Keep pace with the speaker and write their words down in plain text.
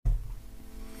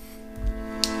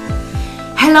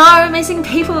Hello amazing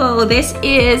people, this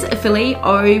is Philly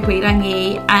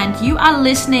Owirangi and you are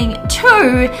listening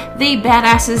to the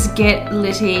Badasses Get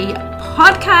Litty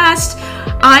podcast.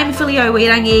 I'm Philly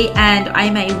Owirangi and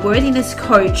I'm a worthiness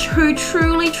coach who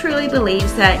truly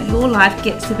believes that your life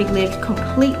gets to be lived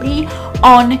completely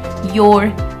on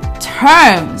your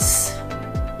terms.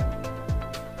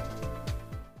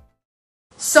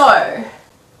 So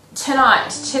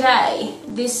today,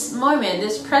 this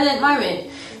present moment,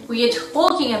 we are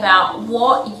talking about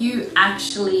what you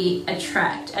actually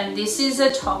attract, and this is a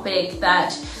topic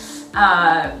that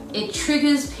it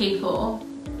triggers people.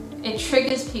 It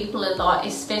triggers people a lot,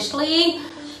 especially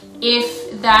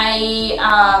if they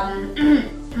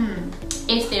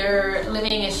if they're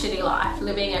living a shitty life,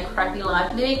 living a crappy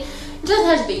life. It doesn't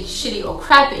have to be shitty or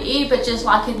crappy, but just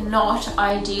like a not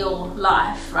ideal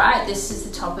life, right? This is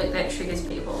the topic that triggers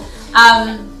people.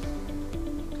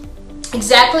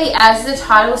 Exactly as the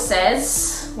title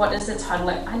says. What does the title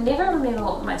like? I never remember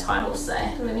what my titles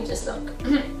say. Let me just look.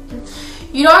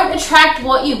 You don't attract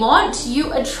what you want,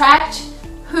 you attract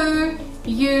who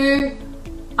you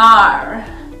are.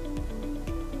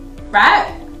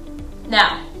 Right?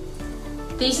 Now,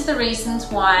 these are the reasons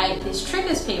why this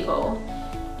triggers people.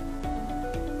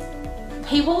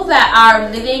 People that are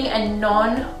living a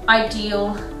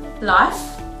non-ideal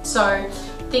life, so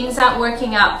things aren't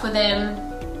working out for them.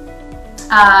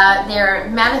 They're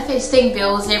manifesting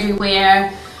bills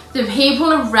everywhere. The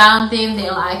people around them,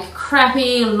 they're like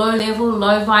crappy, low-level,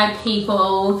 low-vibe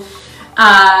people.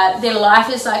 Their life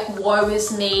is like, woe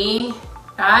is me,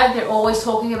 right? They're always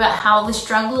talking about how the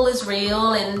struggle is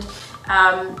real and,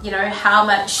 you know, how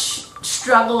much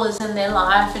struggle is in their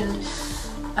life and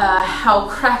how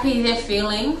crappy they're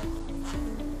feeling.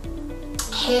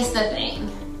 Here's the thing.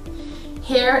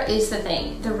 Here is the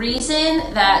thing. The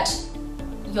reason that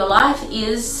your life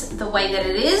is the way that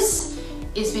it is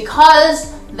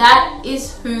because that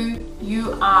is who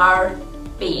you are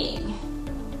being.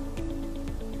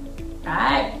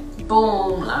 Right?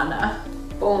 Boom, Lana.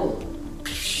 Boom.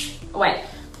 Wait.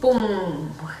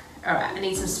 Boom. Alright, I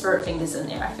need some spirit fingers in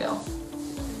there, I feel.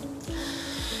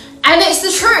 And it's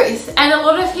the truth. And a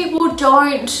lot of people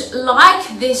don't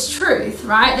like this truth,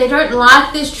 right? They don't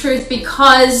like this truth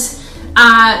because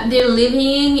they're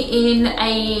living in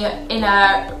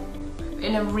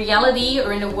a reality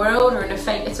or in a world or in a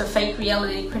fake, it's a fake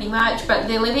reality pretty much, but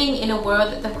they're living in a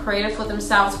world that they've created for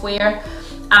themselves where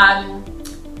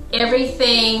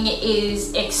everything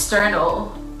is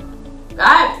external,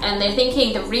 right? And they're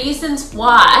thinking the reasons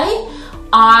why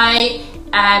I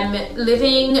am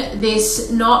living this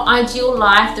not ideal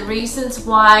life, the reasons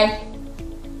why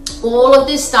all of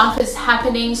this stuff is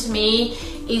happening to me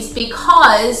is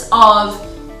because of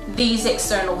these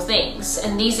external things,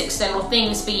 and these external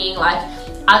things being like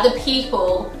other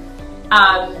people,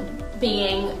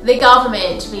 being the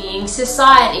government, being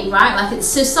society, right? Like it's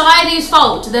society's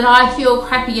fault that I feel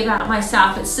crappy about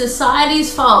myself. It's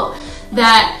society's fault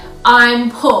that I'm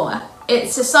poor.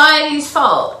 It's society's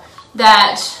fault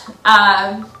that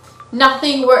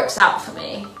nothing works out for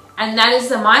me. And that is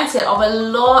the mindset of a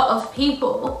lot of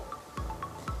people.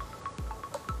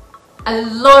 A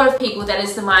lot of people, that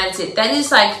is the mindset. That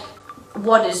is like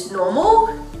what is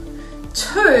normal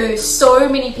to so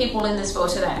many people in this world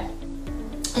today.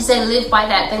 Is they live by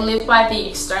that. They live by the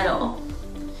external.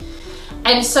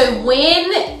 And so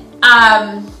when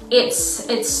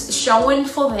it's shown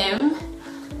for them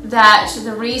that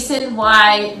the reason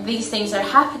why these things are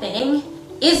happening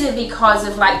isn't because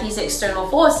of like these external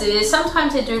forces,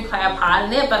 sometimes they do play a part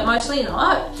in it, but mostly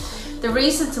not. The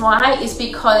reasons why is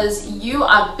because you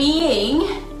are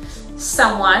being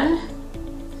someone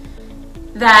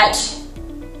that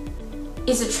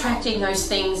is attracting those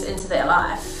things into their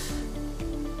life.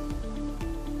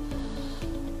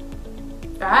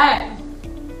 Right?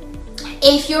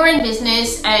 If you're in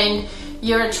business and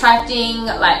you're attracting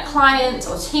like clients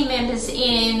or team members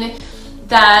in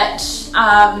that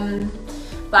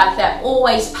like that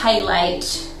always pay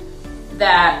late,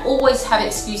 that always have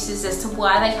excuses as to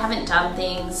why they haven't done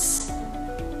things,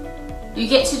 you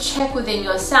get to check within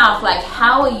yourself, like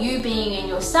how are you being in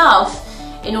yourself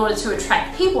in order to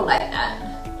attract people like that?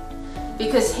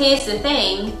 Because here's the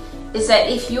thing, is that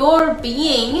if you're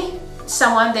being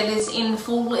someone that is in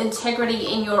full integrity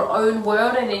in your own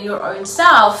world and in your own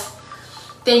self,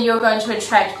 then you're going to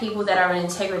attract people that are in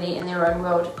integrity in their own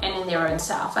world and in their own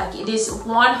self. Like it is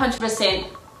 100%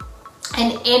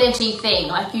 an energy thing.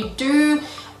 Like you do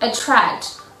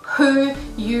attract who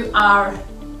you are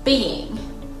being,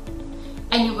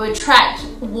 and you attract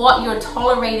what you're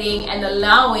tolerating and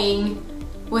allowing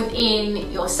within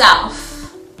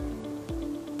yourself.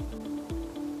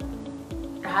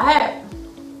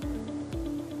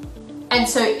 And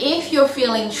so if you're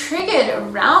feeling triggered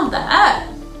around that,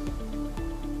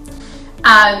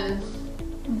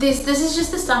 this is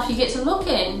just the stuff you get to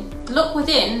look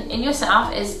within in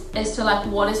yourself as to like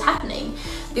what is happening.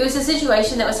 There was a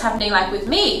situation that was happening like with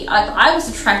me. Like I was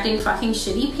attracting fucking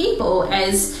shitty people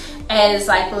as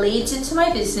like leads into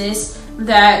my business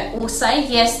that will say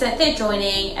yes that they're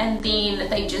joining and then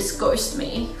they just ghost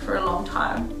me for a long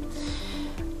time.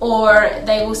 Or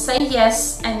they will say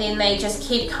yes and then they just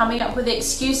keep coming up with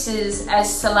excuses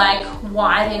as to like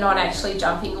why they're not actually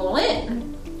jumping all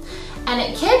in. And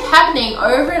it kept happening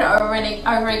over and over and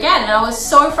over again. And I was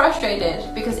so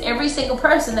frustrated because every single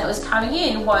person that was coming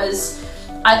in was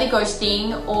either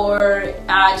ghosting or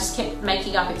just kept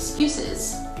making up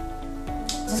excuses.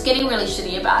 Just getting really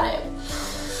shitty about it.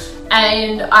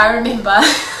 And I remember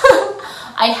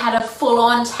I had a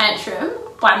full-on tantrum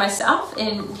by myself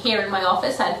here in my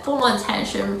office. I had a full-on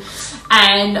tantrum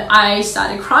and I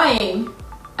started crying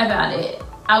about it.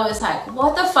 I was like,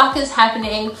 what the fuck is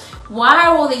happening? Why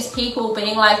are all these people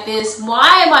being like this?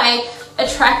 Why am I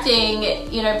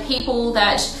attracting, you know, people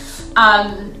that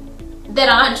that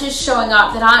aren't just showing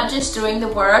up, that aren't just doing the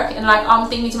work? And like I'm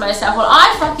thinking to myself, well,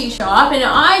 I fucking show up and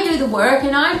I do the work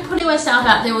and I'm putting myself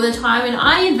out there all the time and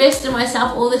I invest in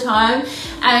myself all the time.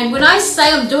 And when I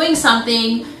say I'm doing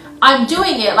something, I'm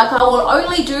doing it. Like I will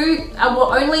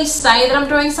only say that I'm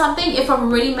doing something if I've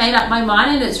already made up my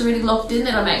mind and it's really locked in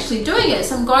that I'm actually doing it.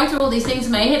 So I'm going through all these things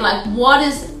in my head, like what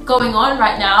is going on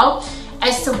right now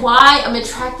as to why I'm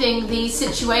attracting these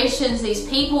situations, these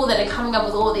people that are coming up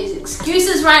with all these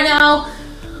excuses right now.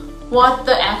 What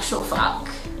the actual fuck,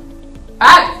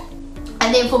 right?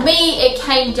 And then for me, it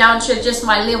came down to just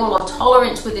my level of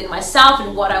tolerance within myself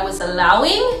and what I was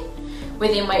allowing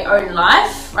within my own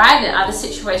life, right, and other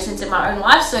situations in my own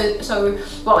life. So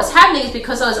what was happening is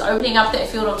because I was opening up that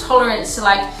field of tolerance to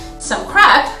like some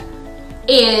crap,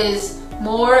 is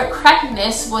more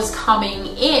crappiness was coming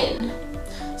in.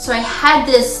 So I had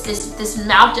this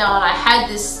meltdown. I had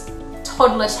this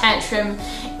toddler tantrum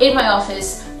in my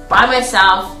office by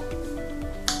myself.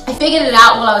 I figured it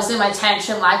out while I was in my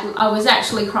tantrum. Like I was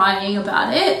actually crying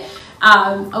about it.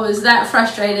 I was that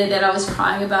frustrated that I was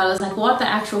crying about it. I was like, what the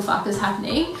actual fuck is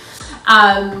happening?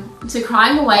 So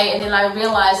crying away, and then I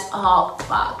realized, oh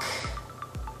fuck,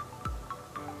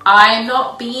 I'm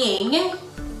not being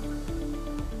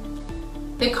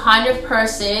the kind of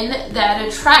person that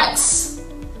attracts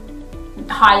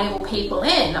high level people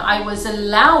in. I was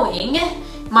allowing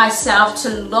myself to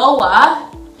lower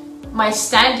my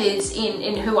standards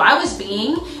in who I was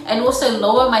being, and also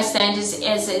lower my standards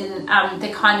as in the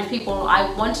kind of people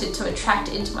I wanted to attract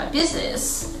into my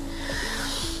business.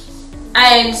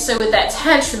 And so with that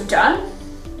tantrum done,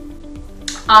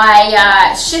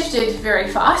 I shifted very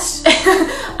fast.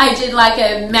 I did like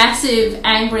a massive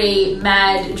angry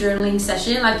mad journaling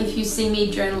session. Like if you see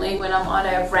me journaling when I'm on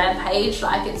a rampage,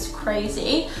 like it's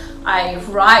crazy. I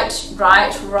write.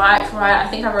 I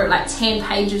think I wrote like 10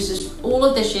 pages, just all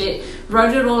of the shit,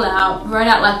 wrote it all out, wrote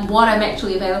out like what I'm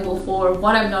actually available for,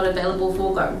 what I'm not available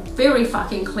for, got very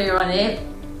fucking clear on it,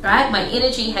 right? My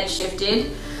energy had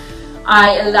shifted.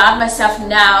 I allowed myself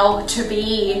now to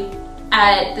be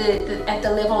at the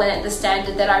level and at the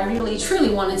standard that I really truly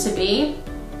wanted to be,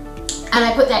 and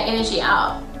I put that energy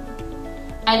out.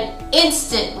 And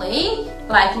instantly,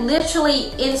 like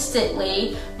literally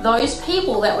instantly, those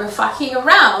people that were fucking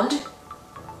around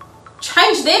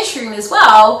changed their tune as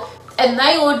well, and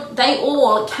they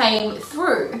all came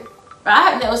through,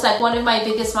 right? And that was like one of my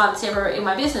biggest months ever in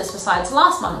my business besides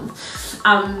last month.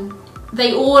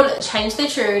 They all changed their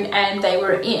tune and they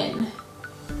were in.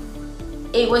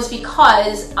 It was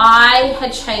because I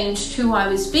had changed who I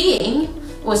was being,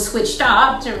 or switched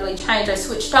up. Didn't really change, I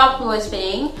switched up who I was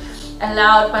being,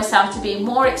 allowed myself to be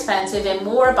more expansive and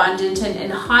more abundant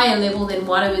and higher level than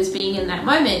what I was being in that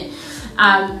moment,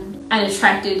 and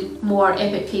attracted more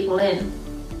epic people in.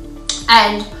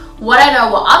 And what I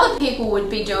know what other people would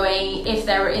be doing if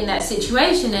they were in that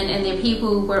situation and their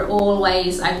people were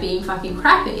always like being fucking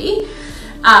crappy,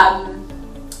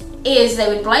 is they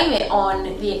would blame it on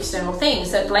the external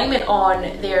things. They'd blame it on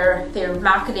their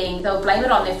marketing, they'll blame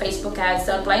it on their Facebook ads,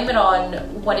 they'll blame it on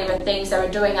whatever things they were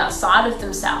doing outside of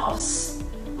themselves,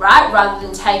 right? Rather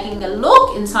than taking a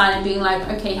look inside and being like,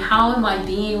 okay, how am I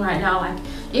being right now? Like,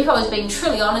 if I was being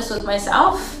truly honest with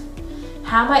myself,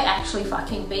 how am I actually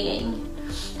fucking being?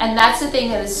 And that's the thing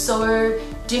that is so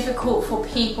difficult for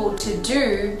people to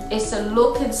do, is to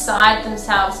look inside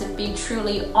themselves and be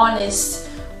truly honest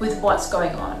with what's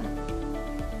going on.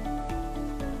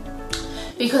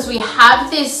 Because we have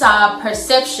this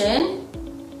perception,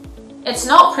 it's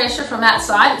not pressure from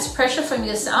outside, it's pressure from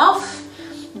yourself,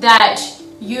 that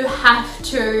you have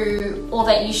to, or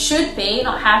that you should be,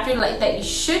 not have to, like that you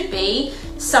should be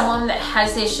someone that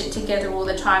has their shit together all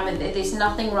the time, and there's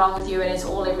nothing wrong with you, and it's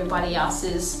all everybody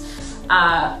else's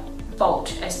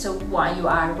fault as to why you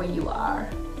are where you are.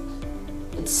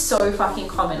 It's so fucking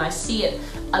common. I see it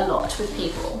a lot with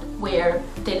people where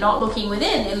they're not looking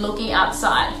within, they're looking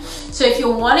outside. So if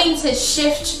you're wanting to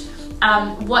shift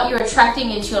what you're attracting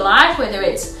into your life, whether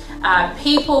it's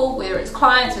people, whether it's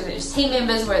clients, whether it's team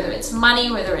members, whether it's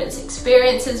money, whether it's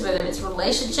experiences, whether it's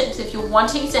relationships, if you're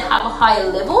wanting to have a higher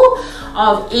level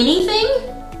of anything,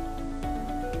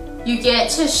 you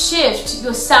get to shift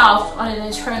yourself on an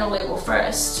internal level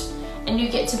first, and you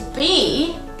get to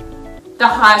be the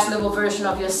highest level version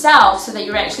of yourself, so that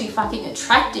you're actually fucking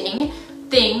attracting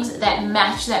things that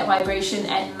match that vibration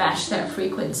and match that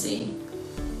frequency.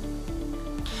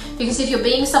 Because if you're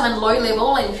being someone low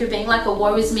level, and if you're being like a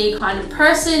woe is me kind of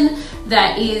person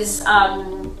that is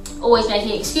always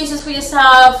making excuses for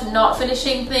yourself, not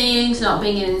finishing things, not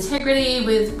being in integrity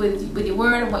with your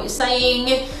word and what you're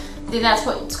saying, then that's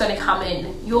what's going to come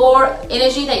in. Your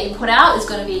energy that you put out is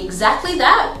going to be exactly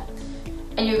that,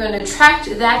 and you're going to attract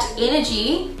that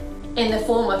energy in the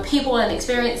form of people and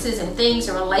experiences and things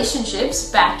and relationships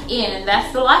back in, and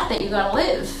that's the life that you're going to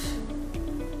live.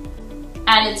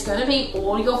 And it's going to be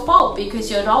all your fault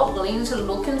because you're not willing to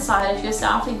look inside of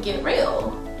yourself and get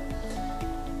real.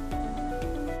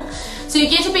 So you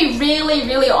get to be really,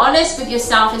 really honest with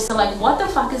yourself as to like, what the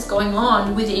fuck is going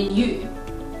on within you?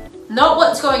 Not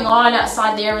what's going on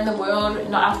outside there in the world,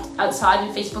 not outside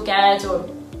in Facebook ads, or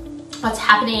what's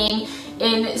happening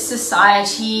in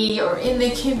society or in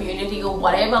the community or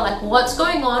whatever. Like, what's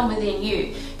going on within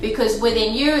you? Because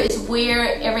within you is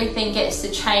where everything gets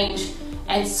to change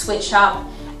and switch up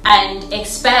and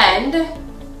expand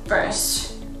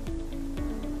first.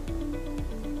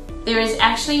 There is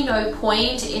actually no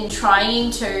point in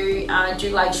trying to do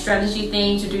like strategy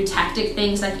things or do tactic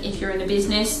things, like if you're in a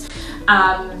business,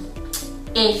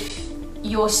 if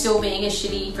you're still being a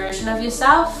shitty version of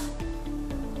yourself,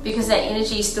 because that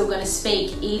energy is still going to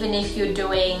speak, even if you're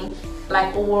doing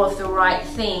like all of the right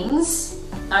things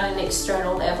on an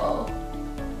external level.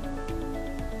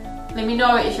 Let me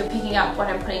know if you're picking up what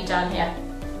I'm putting down here.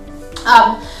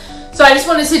 So I just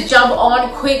wanted to jump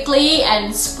on quickly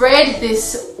and spread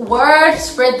this word,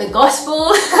 spread the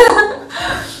gospel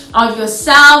of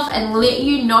yourself, and let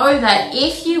you know that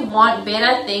if you want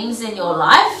better things in your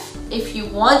life, if you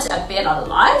want a better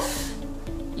life,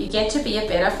 you get to be a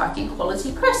better fucking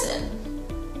quality person.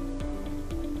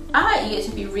 You get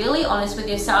to be really honest with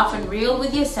yourself and real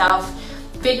with yourself.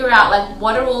 Figure out like,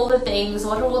 what are all the things,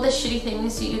 what are all the shitty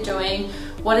things that you're doing,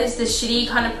 what is the shitty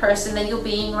kind of person that you're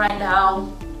being right now,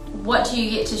 what do you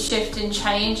get to shift and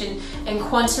change and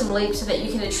quantum leap so that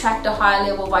you can attract a higher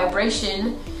level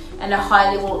vibration and a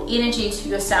high level energy to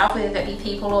yourself, whether that be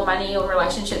people or money or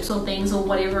relationships or things or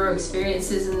whatever, or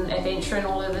experiences and adventure and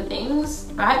all of the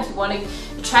things, right? If you want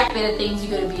to attract better things, you've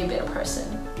got to be a better person.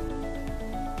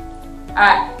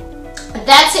 Alright,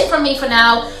 that's it from me for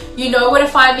now. You know where to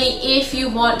find me if you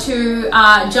want to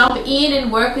jump in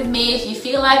and work with me. If you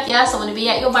feel like, yes, I want to be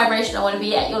at your vibration, I want to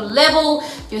be at your level,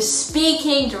 you're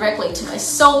speaking directly to my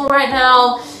soul right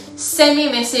now, send me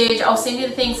a message. I'll send you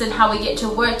the things and how we get to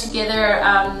work together,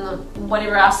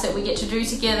 whatever else that we get to do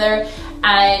together,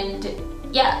 and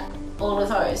yeah, all of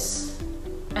those.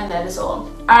 And that is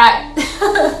all. Alright.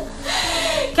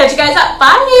 Catch you guys up.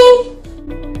 Bye.